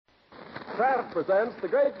Kraft presents The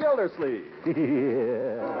Great Gildersleeve. The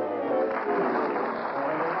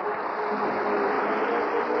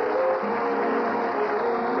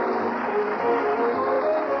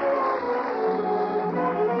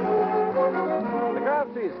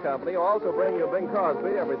Kraft Cheese Company will also bring you Bing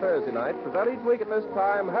Crosby every Thursday night. Present each week at this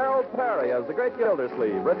time Harold Perry as The Great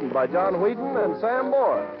Gildersleeve, written by John Wheaton and Sam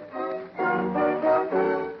Moore.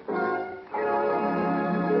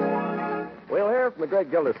 We'll hear from The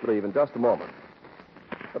Great Gildersleeve in just a moment.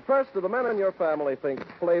 But first, do the men in your family think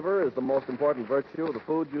flavor is the most important virtue of the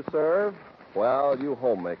food you serve? Well, you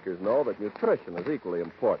homemakers know that nutrition is equally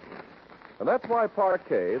important. And that's why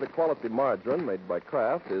Parquet, the quality margarine made by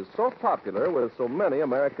Kraft, is so popular with so many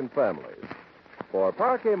American families. For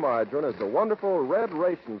Parquet margarine is a wonderful red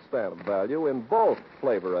ration stamp value in both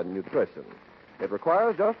flavor and nutrition. It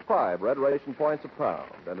requires just 5 red ration points a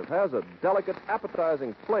pound, and it has a delicate,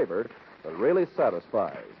 appetizing flavor that really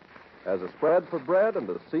satisfies. As a spread for bread and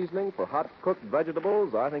a seasoning for hot-cooked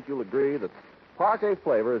vegetables, I think you'll agree that Parquet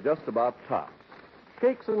flavor is just about top.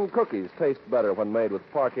 Cakes and cookies taste better when made with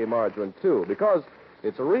Parquet margarine, too, because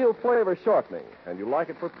it's a real flavor shortening, and you like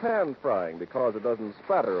it for pan frying because it doesn't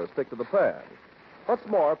spatter or stick to the pan. What's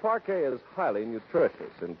more, Parquet is highly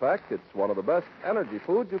nutritious. In fact, it's one of the best energy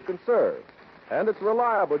foods you can serve, and it's a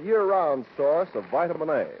reliable year-round source of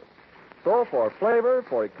vitamin A. So for flavor,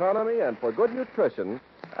 for economy, and for good nutrition,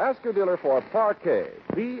 ask your dealer for Parquet,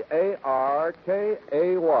 P-A-R-K-A-Y,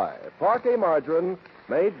 Parquet margarine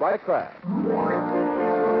made by Kraft.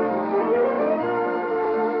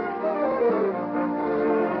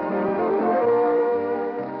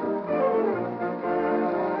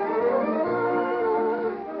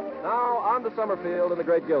 Now, on to Summerfield and the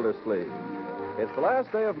Great Gildersleeve. It's the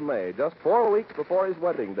last day of May, just 4 weeks before his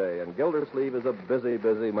wedding day, and Gildersleeve is a busy,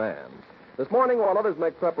 busy man. This morning, while others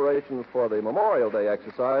make preparations for the Memorial Day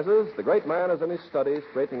exercises, the great man is in his study,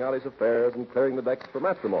 straightening out his affairs and clearing the decks for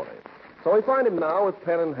matrimony. So we find him now with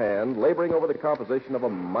pen in hand, laboring over the composition of a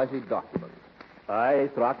mighty document. I,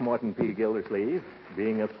 Throckmorton P. Gildersleeve,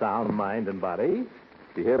 being of sound mind and body,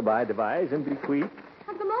 do hereby devise and bequeath...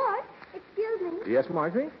 Uncle Mort, excuse me. Yes,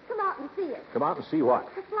 Marjorie? Come out and see it. Come out and see what?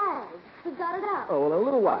 The flag. We've got it out. Oh, well, a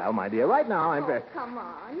little while, my dear. Right now, I'm very... Come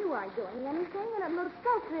on. You aren't doing anything, and it looks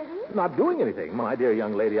so pretty. Not doing anything, my dear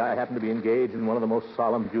young lady. I happen to be engaged in one of the most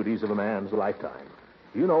solemn duties of a man's lifetime.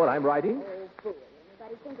 Do you know what I'm writing? Oh, fool.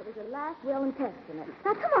 Anybody think it was your last will and testament?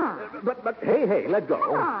 Now, come on. But, hey, let go.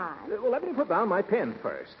 Come on. Well, let me put down my pen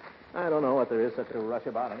first. I don't know what there is such a rush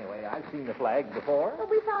about anyway. I've seen the flag before. Well,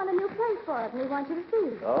 we found a new place for it, and we want you to see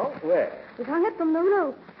it. Oh, where? We hung it from the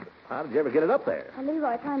roof. How did you ever get it up there? And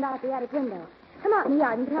Leroy climbed out the attic window. Come out in the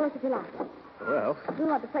yard and tell us if you like it. Well... We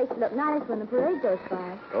want the place to look nice when the parade goes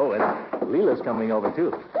by. Oh, and Leela's coming over,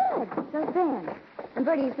 too. Good. So's Ben. And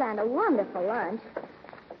Bertie's planned a wonderful lunch.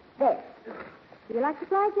 There. Do you like the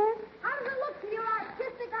flag, Jen? How does it look to your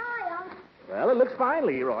artistic eye, Unc? Well, it looks fine,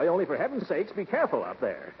 Leroy. Only for heaven's sakes, be careful up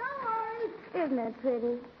there. Don't worry. Isn't it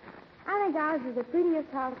pretty? I think ours is the prettiest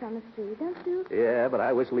house on the street, don't you? Yeah, but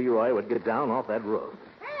I wish Leroy would get down off that roof.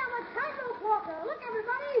 Hey, I'm a tightrope walker. Look,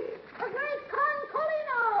 everybody. A great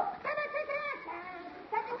concolino.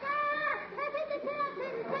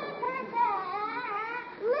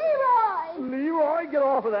 Leroy! Leroy, get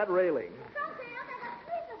off of that railing. Something I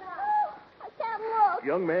I can't look.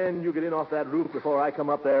 Young man, you get in off that roof before I come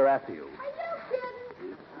up there after you. Are you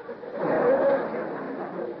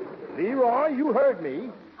kidding? Leroy, you heard me.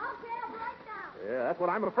 Okay, I'll go right down. Yeah, that's what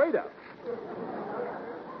I'm afraid of.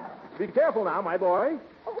 Be careful now, my boy.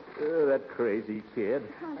 That crazy kid.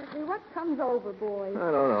 Honestly, what comes over, boys?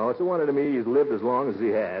 I don't know. It's a wonder to me he's lived as long as he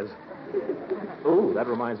has. Oh, that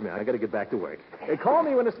reminds me. I got to get back to work. Call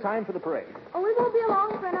me when it's time for the parade. Oh, we won't be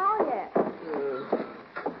along for an hour yet.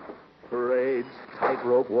 Parades,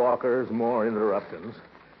 tightrope walkers, more interruptions.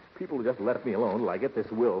 People just let me alone till I get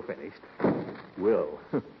this will finished. Will.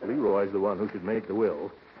 Leroy's the one who should make the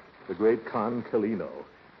will. The great concolino.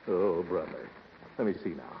 Oh, brother. Let me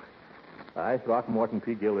see now. I, Throckmorton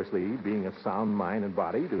P. Gildersleeve, being of sound mind and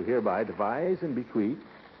body, do hereby devise and bequeath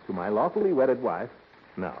to my lawfully wedded wife,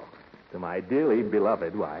 no, to my dearly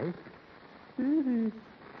beloved wife,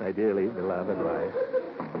 my dearly beloved wife.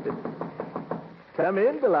 Come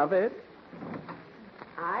in, beloved.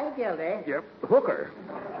 Hi, Gildy. Yep, Hooker.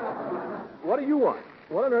 What do you want?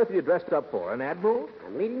 What on earth are you dressed up for, an admiral?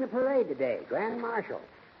 I'm leading the parade today, Grand Marshal.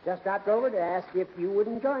 Just dropped over to ask if you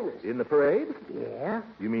wouldn't join us. In the parade? Yeah?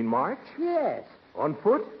 You mean march? Yes. On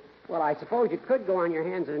foot? Well, I suppose you could go on your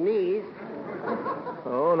hands and knees.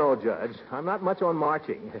 Oh, no, Judge. I'm not much on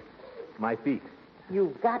marching. My feet.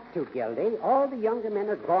 You've got to, Gildy. All the younger men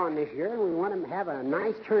are gone this year, and we want them to have a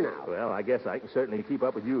nice turnout. Well, I guess I can certainly keep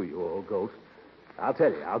up with you, you old ghost. I'll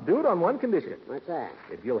tell you, I'll do it on one condition. What's that?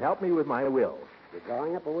 If you'll help me with my will. You're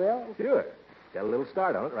drawing up a will? Sure. Got a little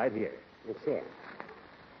start on it right here. Let's see it.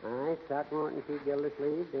 I, Throckmorton T.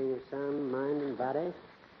 Gildersleeve, being of sound mind and body.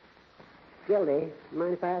 Gildy,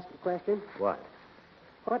 mind if I ask a question? What?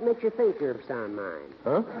 What makes you think you're of sound mind?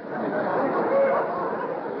 Huh?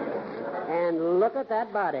 And look at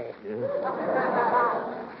that body.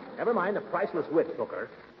 Never mind the priceless wit, Booker.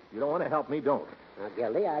 You don't want to help me, don't. Now,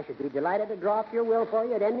 Gildy, I should be delighted to draw up your will for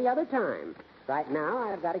you at any other time. Right now,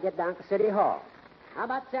 I've got to get down to City Hall. How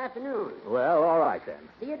about this afternoon? Well, all right then.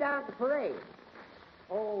 See you down at the parade.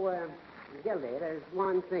 Oh, Gildy, there's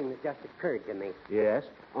one thing that just occurred to me. Yes?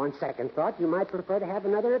 On second thought, you might prefer to have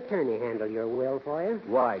another attorney handle your will for you.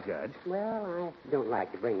 Why, Judge? Well, I don't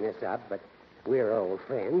like to bring this up, but we're old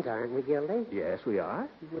friends, aren't we, Gildy? Yes, we are.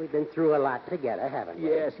 We've been through a lot together, haven't we?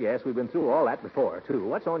 Yes, we've been through all that before, too.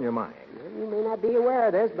 What's on your mind? You may not be aware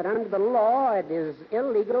of this, but under the law, it is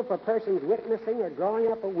illegal for persons witnessing or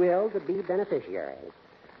drawing up a will to be beneficiaries.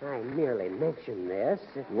 I merely mention this.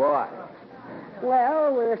 Why?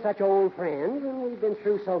 Well, we're such old friends, and we've been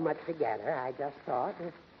through so much together. I just thought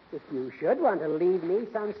if you should want to leave me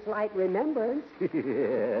some slight remembrance.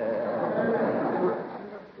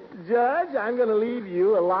 Judge, I'm going to leave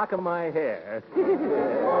you a lock of my hair.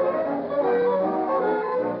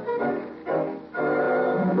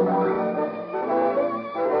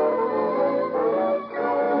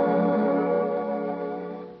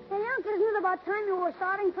 About time you were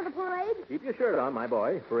starting for the parade? Keep your shirt on, my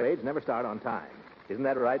boy. Parades never start on time. Isn't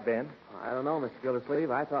that right, Ben? I don't know, Mr. Gildersleeve.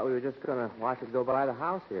 I thought we were just going to watch it go by the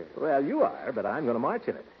house here. Well, you are, but I'm going to march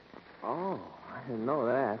in it. Oh, I didn't know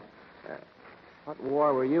that. What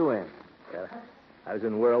war were you in? I was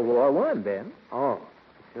in World War I, Ben. Oh,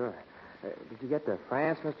 sure. Did you get to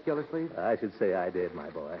France, Mr. Gildersleeve? I should say I did, my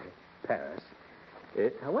boy. Paris.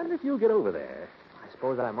 I wonder if you'll get over there. I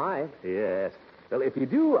suppose I might. Yes. Well, if you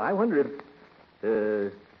do, I wonder if...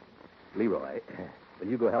 Leroy, will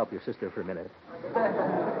you go help your sister for a minute? Help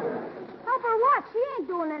her what? She ain't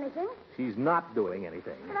doing anything. She's not doing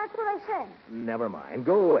anything. That's what I said. Never mind.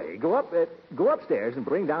 Go away. Go upstairs and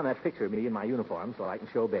bring down that picture of me in my uniform so I can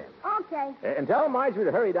show Ben. Okay. And tell Marjorie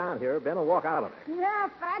to hurry down here. Ben will walk out of it. Yeah,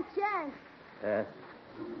 fat chance.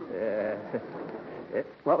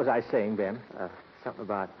 What was I saying, Ben? Something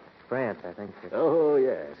about France, I think. Oh,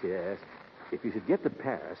 yes. If you should get to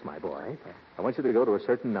Paris, my boy, I want you to go to a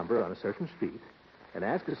certain number on a certain street and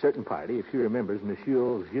ask a certain party if she remembers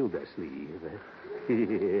Monsieur Gildersleeve.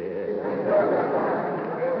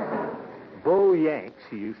 Beau Yank,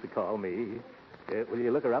 she used to call me. Will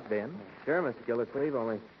you look her up, Ben? Sure, Mr. Gildersleeve,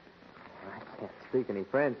 only I can't speak any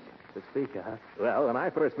French to speak of. Well, when I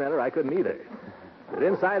first met her, I couldn't either. But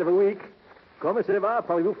inside of a week, comment ça va,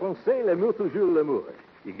 parlez-vous français, l'amour toujours l'amour.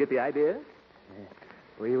 You get the idea?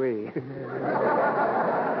 Oui, oui.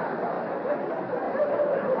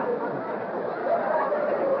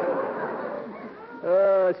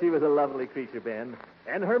 Oh, she was a lovely creature, Ben.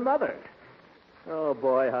 And her mother. Oh,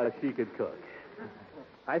 boy, how she could cook.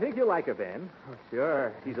 I think you'll like her, Ben. Oh,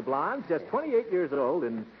 sure. She's a blonde, just 28 years old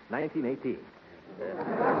in 1918.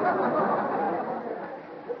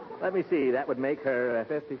 Let me see. That would make her...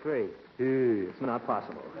 53. It's not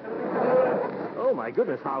possible. Oh, my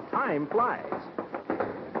goodness, how time flies.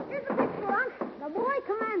 Here's the picture, Unc. The boy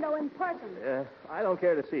commando in person. I don't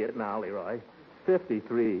care to see it now, Leroy.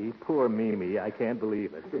 53. Poor Mimi. I can't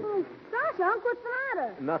believe it. Gosh, Unc, what's the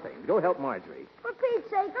matter? Nothing. Go help Marjorie. For Pete's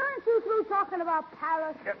sake, aren't you through talking about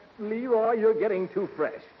Paris? Leroy, you're getting too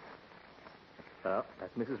fresh. Oh,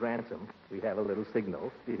 that's Mrs. Ransom. We have a little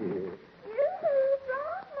signal. In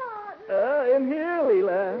here,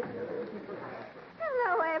 Leela.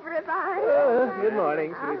 Hello, everybody. Good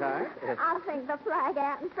morning, sweetheart. I think the flag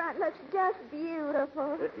out in front looks just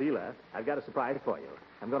beautiful. Leela, I've got a surprise for you.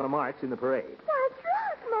 I'm going to march in the parade. Why,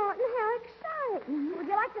 Throckmorton, how exciting. Would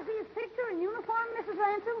you like to see his picture in uniform, Mrs.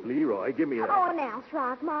 Ransom? Leroy, give me that. Oh, now,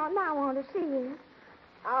 Throckmorton, I want to see you.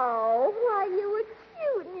 Oh, why, you were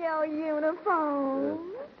cute in your uniform.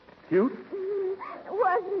 Cute?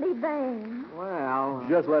 Wasn't he, Ben? Well,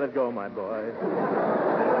 just let it go, my boy.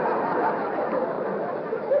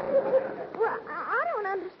 Well, I don't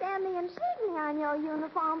understand the insignia on your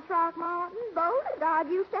uniform, Throckmorton. Beauregard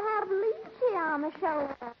used to have leaves here on the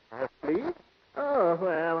shoulder. Leave? Oh,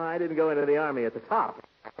 well, I didn't go into the Army at the top.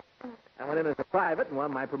 I went in as a private and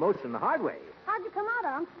won my promotion the hard way. How'd you come out,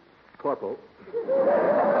 Unc? Corporal.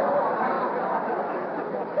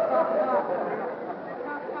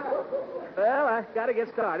 Well, I got to get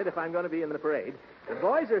started if I'm going to be in the parade. The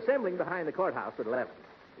boys are assembling behind the courthouse at 11.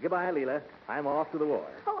 Goodbye, Leela. I'm off to the war.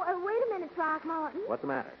 Oh, wait a minute, Throckmorton. What's the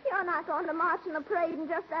matter? You're not going to march in the parade in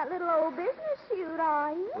just that little old business suit,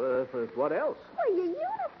 are you? What else? Well, your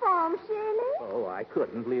uniform, silly. Oh, I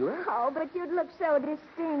couldn't, Leela. Oh, but you'd look so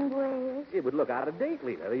distinguished. It would look out of date,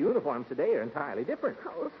 Leela. The uniforms today are entirely different.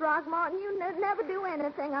 Oh, Throckmorton, you never do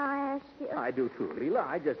anything I ask you. I do, too, Leela.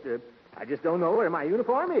 I just don't know where my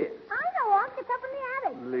uniform is. I know, Unc. It's up in the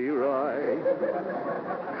attic. Leroy.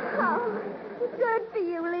 Oh, good for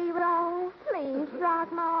you, Leroy. Please,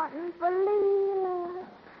 Throckmorton, for Leela.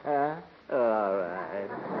 All right.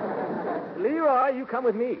 Leroy, you come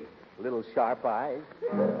with me. Little sharp eyes.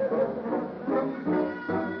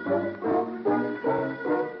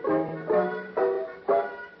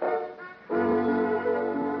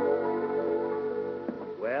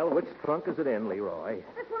 Well, which trunk is it in, Leroy?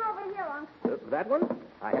 This one over here, Unc. That one?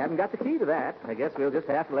 I haven't got the key to that. I guess we'll just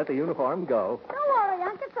have to let the uniform go. Don't worry,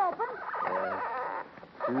 Unc. It's open.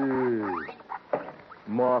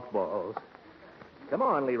 Mothballs. Come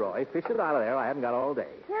on, Leroy. Fish it out of there. I haven't got all day.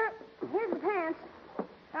 Here's the pants.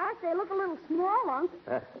 Gosh, they look a little small, Unc.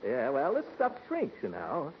 Yeah, well, this stuff shrinks, you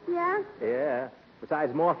know. Yeah? Yeah.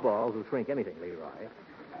 Besides, mothballs will shrink anything, Leroy.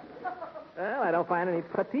 Well, I don't find any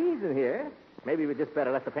puttees in here. Maybe we just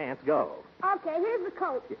better let the pants go. Okay, here's the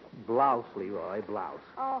coat. Blouse, Leroy, blouse.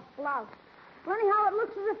 Oh, blouse. Funny how it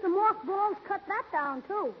looks as if the mothballs cut that down,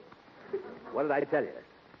 too. What did I tell you?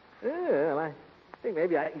 Well, I think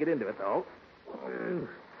maybe I can get into it, though.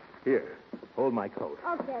 Here, hold my coat.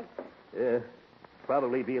 Okay.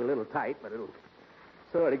 Probably be a little tight, but it'll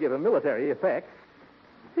sort of give a military effect.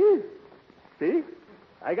 See?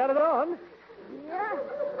 I got it on. Yeah.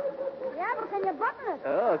 Yeah, but can you button it?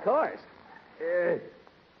 Oh, of course.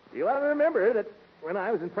 You ought to remember that when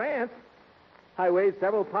I was in France, I weighed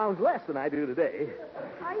several pounds less than I do today.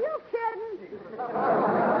 Are you kidding?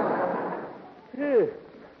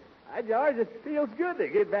 George, it feels good to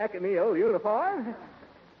get back in the old uniform.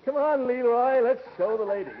 Come on, Leroy, let's show the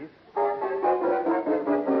ladies.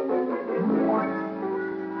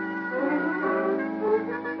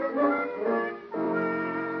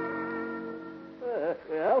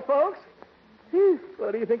 Well, folks,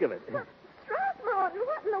 what do you think of it? Throckmorton,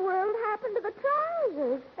 what in the world happened to the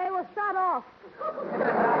trousers? They were shut off.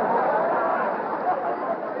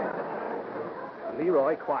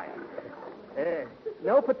 Leroy, quiet.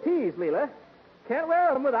 No puttees, Leela. Can't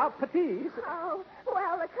wear them without puttees. Oh,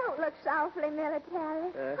 well, the coat looks awfully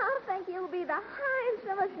military. I think you'll be the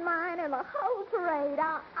handsomest man in the whole parade.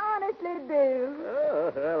 I honestly do.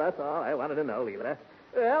 Oh, well, that's all I wanted to know, Leela.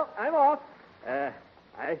 Well, I'm off.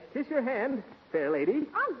 I kiss your hand, fair lady.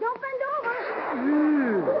 Oh, don't bend over.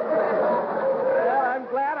 Well, I'm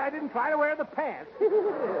glad I didn't try to wear the pants.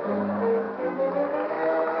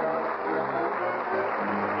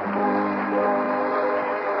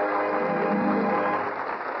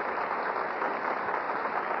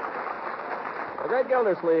 The great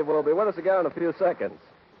Gildersleeve will be with us again in a few seconds.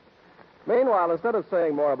 Meanwhile, instead of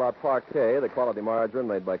saying more about Parquet, the quality margarine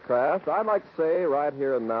made by Kraft, I'd like to say right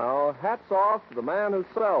here and now, hats off to the man who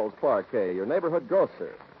sells Parquet, your neighborhood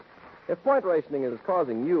grocer. If point rationing is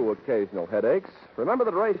causing you occasional headaches, remember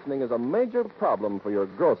that rationing is a major problem for your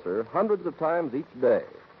grocer hundreds of times each day.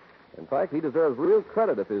 In fact, he deserves real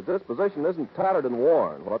credit if his disposition isn't tattered and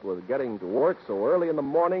worn, what with getting to work so early in the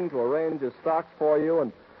morning to arrange his stock for you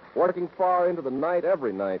and working far into the night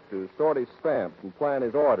every night to sort his stamps and plan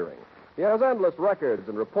his ordering. He has endless records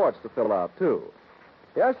and reports to fill out, too.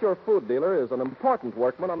 Yes, your food dealer is an important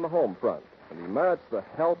workman on the home front, and he merits the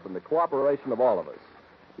help and the cooperation of all of us.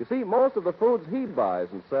 You see, most of the foods he buys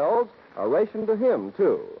and sells are rationed to him,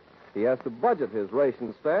 too. He has to budget his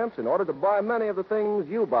ration stamps in order to buy many of the things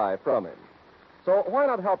you buy from him. So why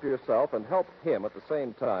not help yourself and help him at the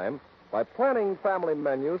same time by planning family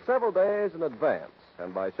menus several days in advance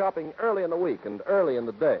and by shopping early in the week and early in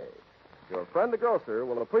the day? Your friend the grocer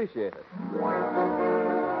will appreciate it.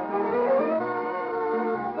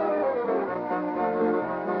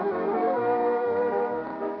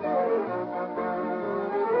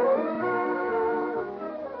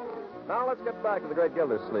 Now let's get back to the great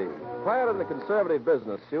Gildersleeve. Clad in a conservative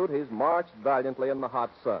business suit, he's marched valiantly in the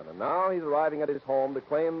hot sun, and now he's arriving at his home to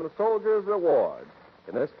claim the soldier's reward.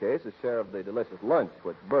 In this case, a share of the delicious lunch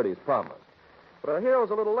which Bertie's promised. But our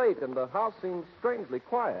hero's a little late, and the house seems strangely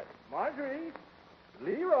quiet. Marjorie,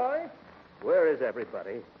 Leroy, where is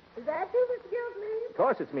everybody? Is that you, Mr. Gildersleeve? Of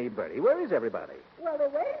course it's me, Bertie. Where is everybody? Well, they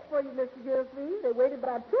waited for you, Mr. Gildersleeve. They waited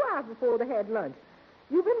about 2 hours before they had lunch.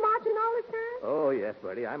 You've been marching all this time? Oh, yes,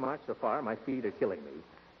 Bertie. I marched so far, my feet are killing me.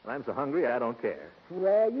 When I'm so hungry, I don't care.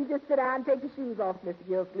 Well, you just sit down and take your shoes off, Mr.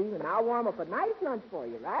 Gildersleeve, and I'll warm up a nice lunch for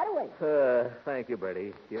you right away. Thank you,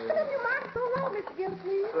 Bertie. What did you march so long, Mr.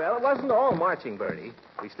 Gildersleeve? Well, it wasn't all marching, Bertie.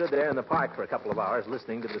 We stood there in the park for a couple of hours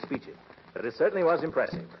listening to the speeches. But it certainly was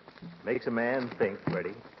impressive. Makes a man think,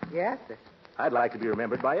 Bertie. Yes, sir. I'd like to be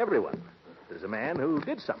remembered by everyone as a man who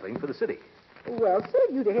did something for the city. Well, sir,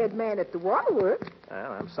 you the head man at the waterworks.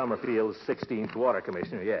 Well, I'm Summerfield's 16th water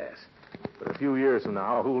commissioner, yes. But a few years from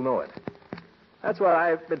now, who'll know it? That's what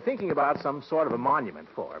I've been thinking about, some sort of a monument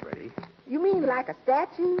for, Bertie. You mean like a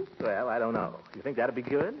statue? Well, I don't know. You think that'd be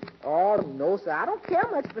good? Oh, no, sir. I don't care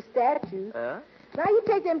much for statues. Now, you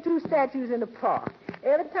take them 2 statues in the park.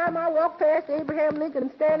 Every time I walk past Abraham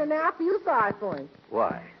Lincoln standing there, I feel sorry for him.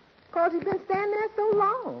 Why? Because he's been standing there so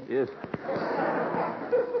long. Yes.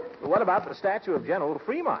 What about the statue of General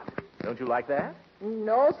Fremont? Don't you like that?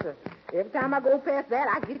 No, sir. Every time I go past that,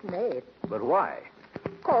 I get mad. But why?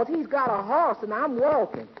 Because he's got a horse and I'm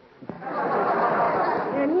walking.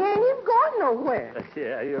 And he ain't even going nowhere.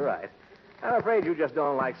 Yeah, you're right. I'm afraid you just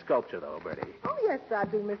don't like sculpture, though, Bertie. Oh, yes, I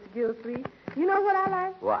do, Mr. Gildersleeve. You know what I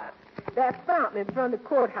like? What? That fountain in front of the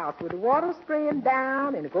courthouse with the water spraying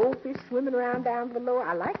down and the goldfish swimming around down below.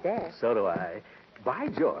 I like that. So do I. By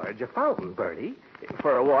George, a fountain, Bertie.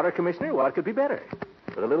 For a water commissioner, what could be better?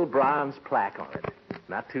 With a little bronze plaque on it.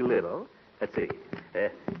 Not too little. Let's see.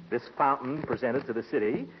 This fountain presented to the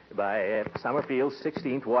city by Summerfield's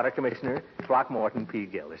 16th water commissioner, Throckmorton P.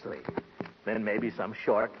 Gildersleeve. Then maybe some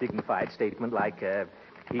short, dignified statement like,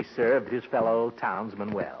 he served his fellow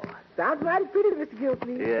townsmen well. Sounds mighty pretty, Mr.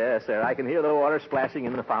 Gildersleeve. Yes, sir. I can hear the water splashing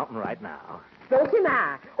in the fountain right now. So can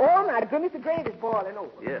I. Oh, my goodness, the gravy's boiling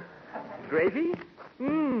over. Yeah. Gravy?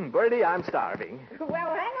 Bertie, I'm starving. Well,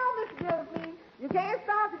 hang on, Mr. Gildersleeve. You can't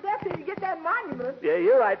starve to death till you get that monument. Yeah,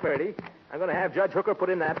 you're right, Bertie. I'm going to have Judge Hooker put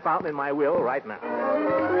in that fountain in my will right now.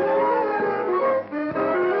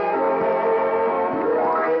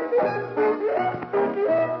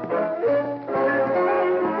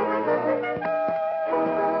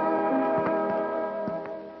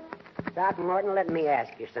 Throckmorton, let me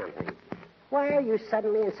ask you something. Why are you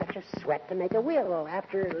suddenly in such a sweat to make a will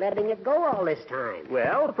after letting it go all this time?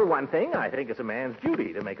 Well, for one thing, I think it's a man's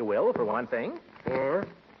duty to make a will, for one thing. Yeah?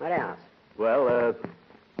 What else? Well,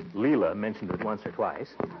 Leela mentioned it once or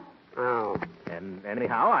twice. Oh. And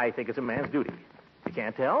anyhow, I think it's a man's duty. You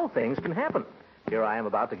can't tell. Things can happen. Here I am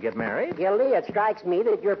about to get married. Gildy, it strikes me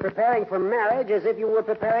that you're preparing for marriage as if you were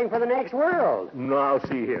preparing for the next world. Now,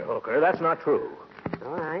 see here, Hooker. That's not true.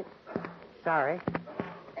 All right. Sorry.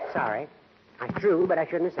 True, but I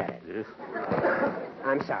shouldn't have said it. Yes.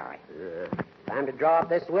 I'm sorry. If I'm to draw up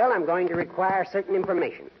this will, I'm going to require certain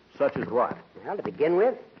information. Such as what? Well, to begin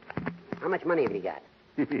with, how much money have you got?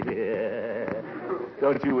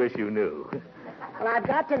 Don't you wish you knew? Well, I've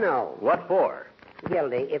got to know. What for?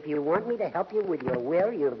 Gildy, if you want me to help you with your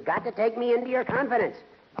will, you've got to take me into your confidence.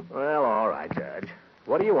 Well, all right, Judge.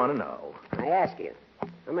 What do you want to know? I ask you,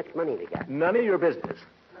 how much money have you got? None of your business.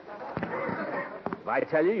 If I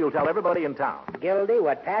tell you, you'll tell everybody in town. Gildy,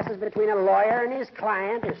 what passes between a lawyer and his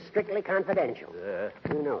client is strictly confidential.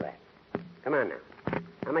 You know that. Come on now.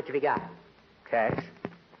 How much have you got? Cash?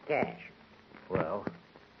 Cash. Well,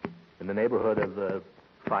 in the neighborhood of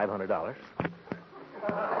 $500.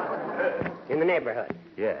 In the neighborhood?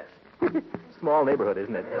 Yes. Small neighborhood,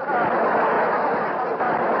 isn't it?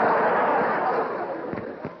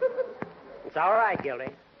 It's all right,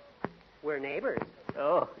 Gildy. We're neighbors.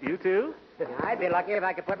 Oh, you too? I'd be lucky if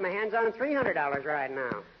I could put my hands on $300 right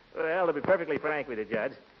now. Well, to be perfectly frank with you,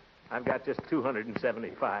 Judge, I've got just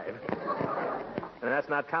 $275. And that's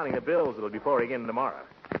not counting the bills that'll be pouring in tomorrow.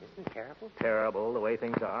 Isn't it terrible? Terrible, the way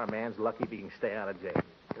things are. A man's lucky if he can stay out of jail.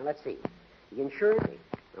 Now, let's see. You insured me.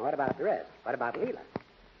 Now, what about the rest? What about Leela?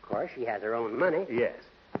 Of course, she has her own money. Yes.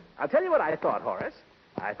 I'll tell you what I thought, Horace.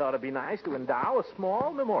 I thought it'd be nice to endow a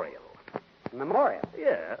small memorial. Memorial?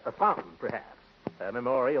 Yeah, a fountain, perhaps. A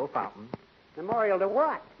memorial fountain. Memorial to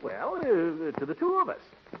what? Well, to the two of us.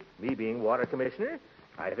 Me being water commissioner,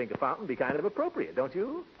 I think a fountain would be kind of appropriate, don't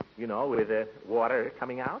you? You know, with water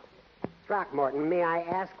coming out. Throckmorton, may I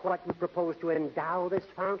ask what you propose to endow this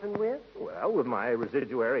fountain with? Well, with my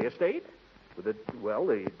residuary estate. With the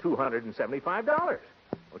 $275. Don't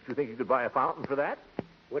you think you could buy a fountain for that?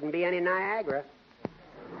 Wouldn't be any Niagara.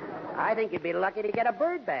 I think you'd be lucky to get a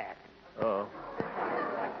bird bath. Oh.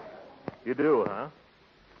 You do, huh?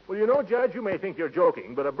 Well, you know, Judge, you may think you're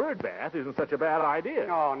joking, but a bird bath isn't such a bad idea.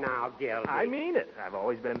 Oh, now, Gildy. I mean it. I've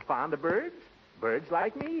always been fond of birds. Birds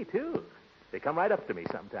like me, too. They come right up to me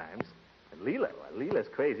sometimes. And Leela's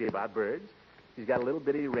crazy about birds. She's got a little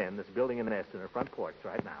bitty wren that's building a nest in her front porch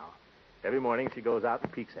right now. Every morning she goes out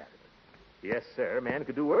and peeks at it. Yes, sir, man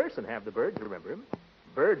could do worse than have the birds remember him.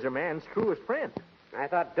 Birds are man's truest friend. I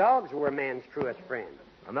thought dogs were man's truest friend.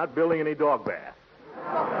 I'm not building any dog bath.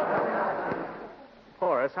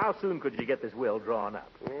 Horace, how soon could you get this will drawn up?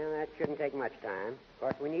 Well, that shouldn't take much time. Of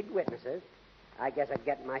course, we need witnesses. I guess I'd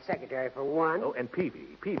get my secretary for one. Oh, and Peavy.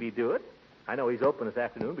 Peavy do it. I know he's open this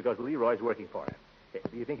afternoon because Leroy's working for him.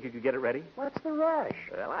 Do you think you could get it ready? What's the rush?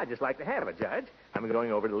 Well, I'd just like to have it, Judge. I'm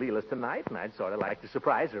going over to Leela's tonight, and I'd sort of like to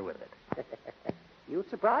surprise her with it. You'll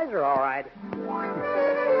surprise her, all right.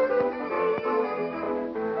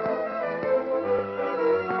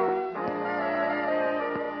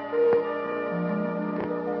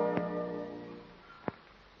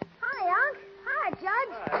 Hi, Unc. Hi,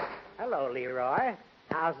 Judge. Hello, Leroy.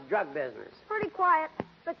 How's the drug business? Pretty quiet.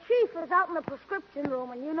 The chief is out in the prescription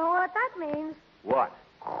room, and you know what that means. What?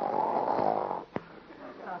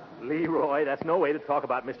 Leroy, that's no way to talk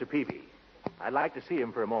about Mr. Peavy. I'd like to see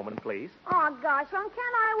him for a moment, please. Oh, gosh, Unc,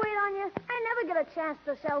 can't I wait on you? I never get a chance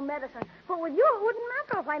to sell medicine. But with you, it wouldn't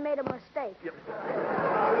matter if I made a mistake.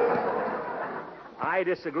 I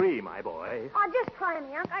disagree, my boy. Oh, just try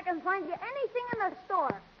me, Unc. I can find you anything in the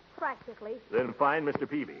store, practically. Then find Mr.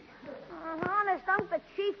 Peavy. Honest, Unc, the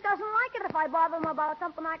chief doesn't like it if I bother him about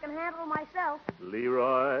something I can handle myself.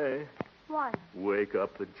 Leroy, What? wake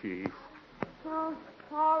up the chief. Oh,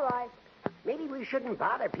 all right. Maybe we shouldn't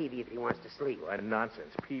bother Peavy if he wants to sleep. What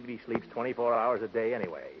nonsense. Peavy sleeps 24 hours a day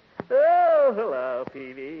anyway. Oh, hello,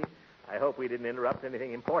 Peavy. I hope we didn't interrupt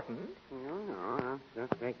anything important. No, I'll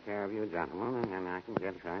just take care of you, gentlemen, and then I can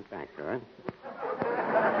get right back to it.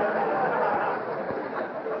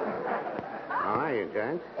 How are you,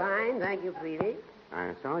 Judge? Fine, thank you, Peavy.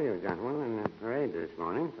 I saw you, gentlemen, in the parade this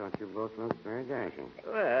morning. Thought you both looked very dashing.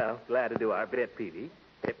 Well, glad to do our bit, Peavy.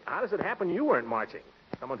 How does it happen you weren't marching?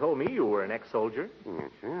 Someone told me you were an ex-soldier.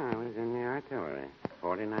 Yes, sir. I was in the artillery.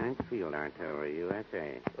 49th Field Artillery,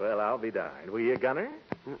 USA. Well, I'll be darned. Were you a gunner?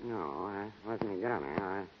 No, I wasn't a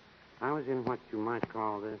gunner. I was in what you might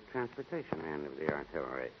call the transportation end of the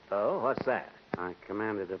artillery. Oh, what's that? I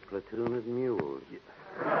commanded a platoon of mules.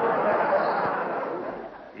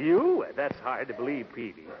 You? That's hard to believe,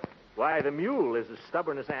 Peavy. Why, the mule is the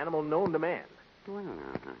stubbornest animal known to man. Well,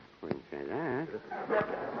 I wouldn't say that.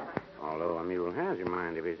 Although a mule has a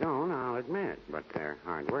mind of his own, I'll admit. But they're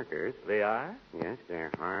hard workers. They are? Yes, they're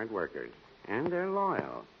hard workers. And they're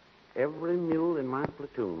loyal. Every mule in my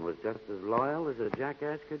platoon was just as loyal as a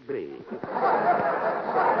jackass could be.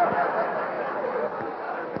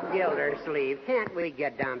 Gildersleeve, can't we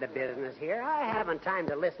get down to business here? I haven't time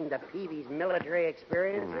to listen to Peavy's military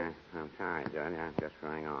experiences. I'm sorry, Judge. I just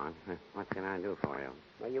rang on. What can I do for you?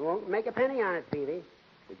 Well, you won't make a penny on it, Peavy.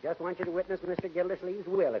 We just want you to witness Mr. Gildersleeve's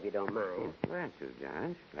will, if you don't mind. Glad to,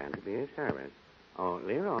 Judge. Glad to be of service. Oh,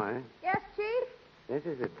 Leroy, Yes, Chief? this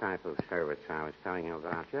is the type of service I was telling you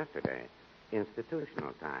about yesterday.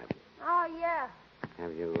 Institutional type. Oh, yeah.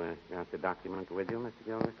 Have you got the document with you, Mr.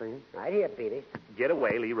 Gildersleeve? Right here, Peavy. Get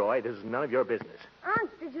away, Leroy. This is none of your business. Unc,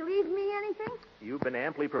 did you leave me anything? You've been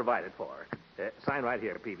amply provided for. Sign right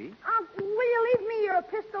here, Peavy. Unc, will you leave me your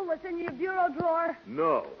pistol that's in your bureau drawer?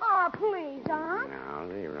 No. Oh, please, Unc. Now,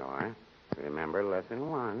 Leroy, remember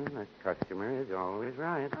lesson 1. The customer is always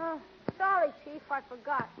right. Oh, sorry, Chief. I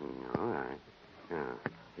forgot. All right. Now,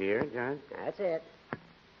 here, Judge. That's it.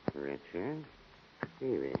 Richard.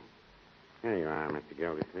 Stevie. Here you are, Mr.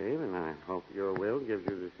 Gildersleeve, and I hope your will gives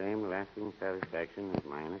you the same lasting satisfaction as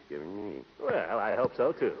mine is giving me. Well, I hope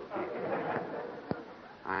so, too.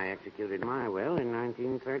 I executed my will in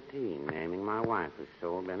 1913, naming my wife as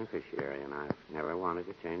sole beneficiary, and I've never wanted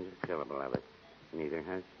to change a syllable of it. Neither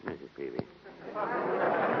has Mrs. Peavy.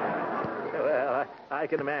 Well, I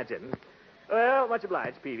can imagine. Well, much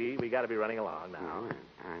obliged, Peavy. We got to be running along now. No,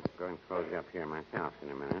 I'm going to close up here myself in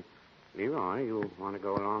a minute. Leroy, you want to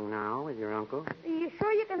go along now with your uncle? Are you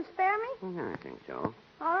sure you can spare me? I think so.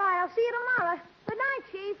 All right, I'll see you tomorrow. Good night,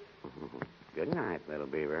 Chief. Good night, little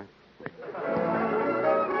beaver.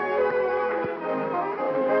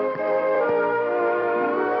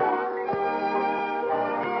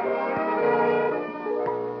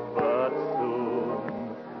 But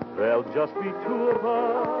soon there'll just be two of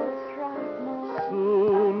us.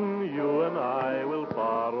 Soon you and I will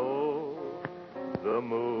borrow the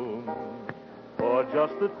moon for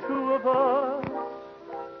just the two of us.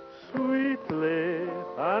 Sweetly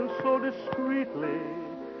and so discreetly,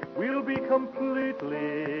 we'll be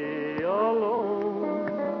completely alone.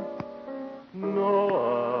 No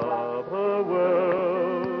other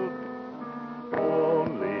world,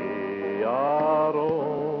 only our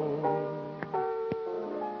own.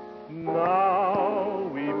 Now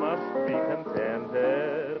we must be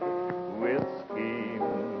contented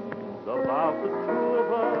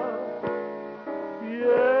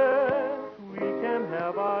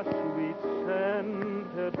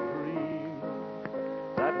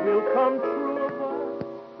will come true of us,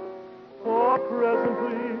 for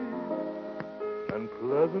presently and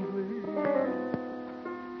pleasantly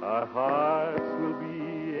our hearts will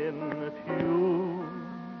be in tune.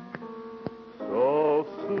 So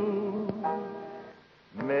soon,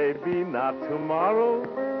 maybe not tomorrow,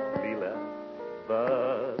 Leela,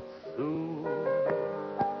 but soon.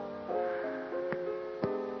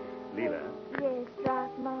 Leela. Yes,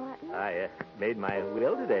 Throckmorton. I made my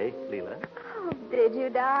will today, Leela. Oh, did you,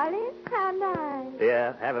 darling? How nice.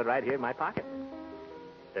 Yeah, have it right here in my pocket.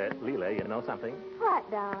 Leela, you know something? What,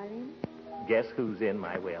 darling? Guess who's in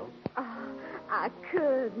my will? Oh, I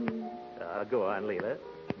couldn't. Go on, Leela.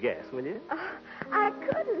 Guess, will you? I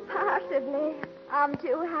couldn't possibly. I'm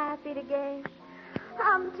too happy to guess.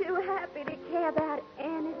 I'm too happy to care about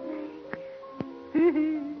anything.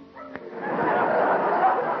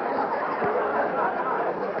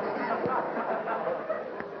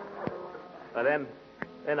 Well,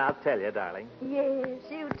 then I'll tell you, darling. Yes,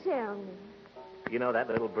 you tell me. You know that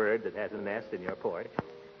little bird that has a nest in your porch?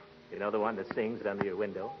 You know the one that sings under your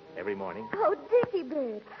window every morning? Oh, Dickie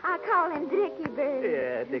Bird. I call him Dickie Bird.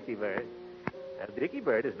 Yeah, Dickie Bird. Now, Dickie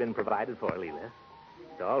Bird has been provided for, Leela.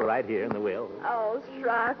 It's all right here in the will. Oh,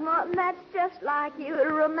 Throckmorton, that's just like you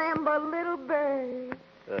to remember little bird.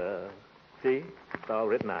 See? It's all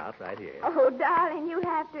written out right here. Oh, darling, you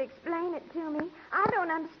have to explain it to me. I don't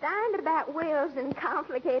understand about wills and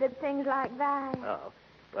complicated things like that. Oh.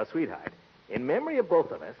 Well, sweetheart, in memory of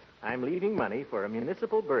both of us, I'm leaving money for a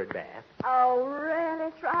municipal bird bath. Oh,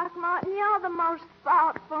 really, Throckmorton? You're the most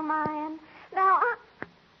thoughtful man. Now,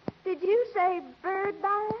 did you say bird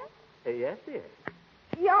bath? Yes, dear.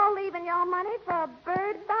 You're leaving your money for a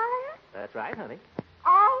bird bath? That's right, honey.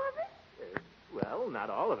 All of it? Well,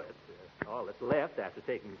 not all of it. All that's left after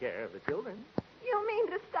taking care of the children. You mean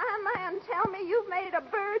to stand there and tell me you've made a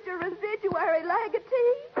bird your residuary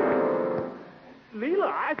legatee?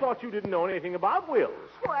 Leela, I thought you didn't know anything about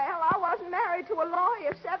wills. Well, I wasn't married to a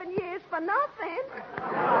lawyer 7 years for nothing.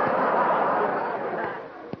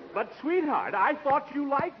 But, sweetheart, I thought you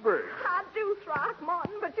liked birds. I do,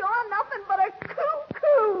 Throckmorton, but you're nothing but a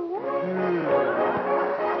cuckoo.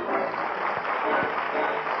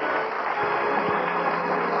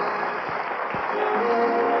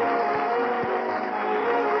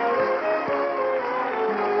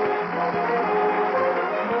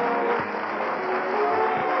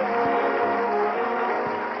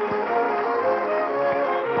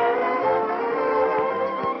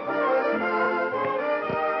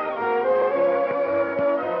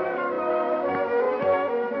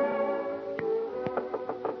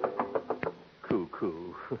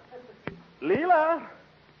 Cuckoo. Leela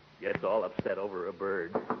gets all upset over a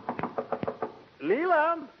bird.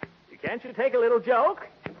 Leela, can't you take a little joke?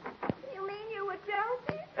 You mean you were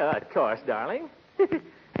joking? Of course, darling.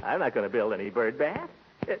 I'm not going to build any bird bath.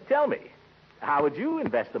 Tell me, how would you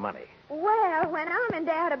invest the money? Well, when I'm in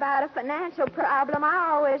doubt about a financial problem, I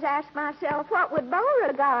always ask myself, what would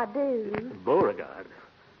Beauregard do? Beauregard?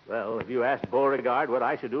 Well, if you asked Beauregard what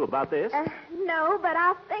I should do about this... No, but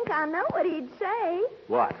I think I know what he'd say.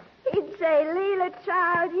 What? He'd say, Leela,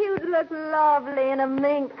 child, you'd look lovely in a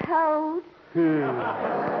mink coat. Good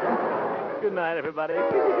night, everybody.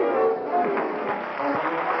 Music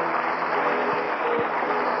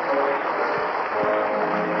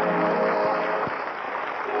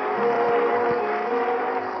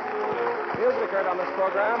heard on this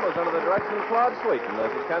program was under the direction of Claude Sweeten.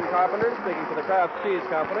 This is Ken Carpenter speaking for the Kraft Cheese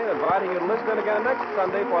Company, inviting you to listen in again next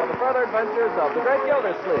Sunday for the further adventures of the great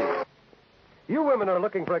Gildersleeve. You women are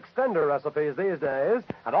looking for extender recipes these days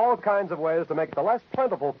and all kinds of ways to make the less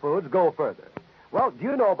plentiful foods go further. Well, do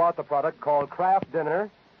you know about the product called Kraft Dinner?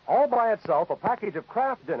 All by itself, a package of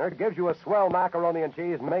Kraft Dinner gives you a swell macaroni and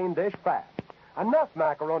cheese main dish fast. Enough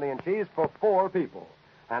macaroni and cheese for 4 people.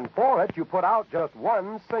 And for it, you put out just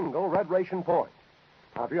one single red ration point.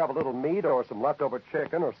 Now, if you have a little meat or some leftover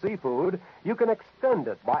chicken or seafood, you can extend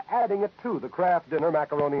it by adding it to the Kraft Dinner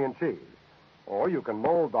macaroni and cheese. Or you can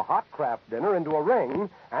mold the hot Kraft Dinner into a ring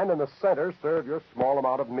and in the center serve your small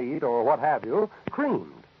amount of meat or what have you,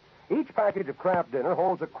 creamed. Each package of Kraft Dinner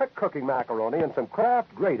holds a quick cooking macaroni and some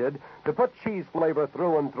Kraft grated to put cheese flavor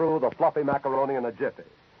through and through the fluffy macaroni in a jiffy.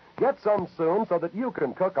 Get some soon so that you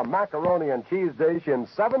can cook a macaroni and cheese dish in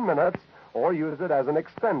 7 minutes or use it as an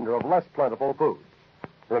extender of less plentiful foods.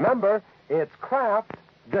 Remember, it's Kraft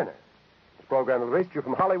Dinner. This program has reached you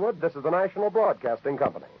from Hollywood. This is the National Broadcasting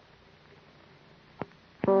Company.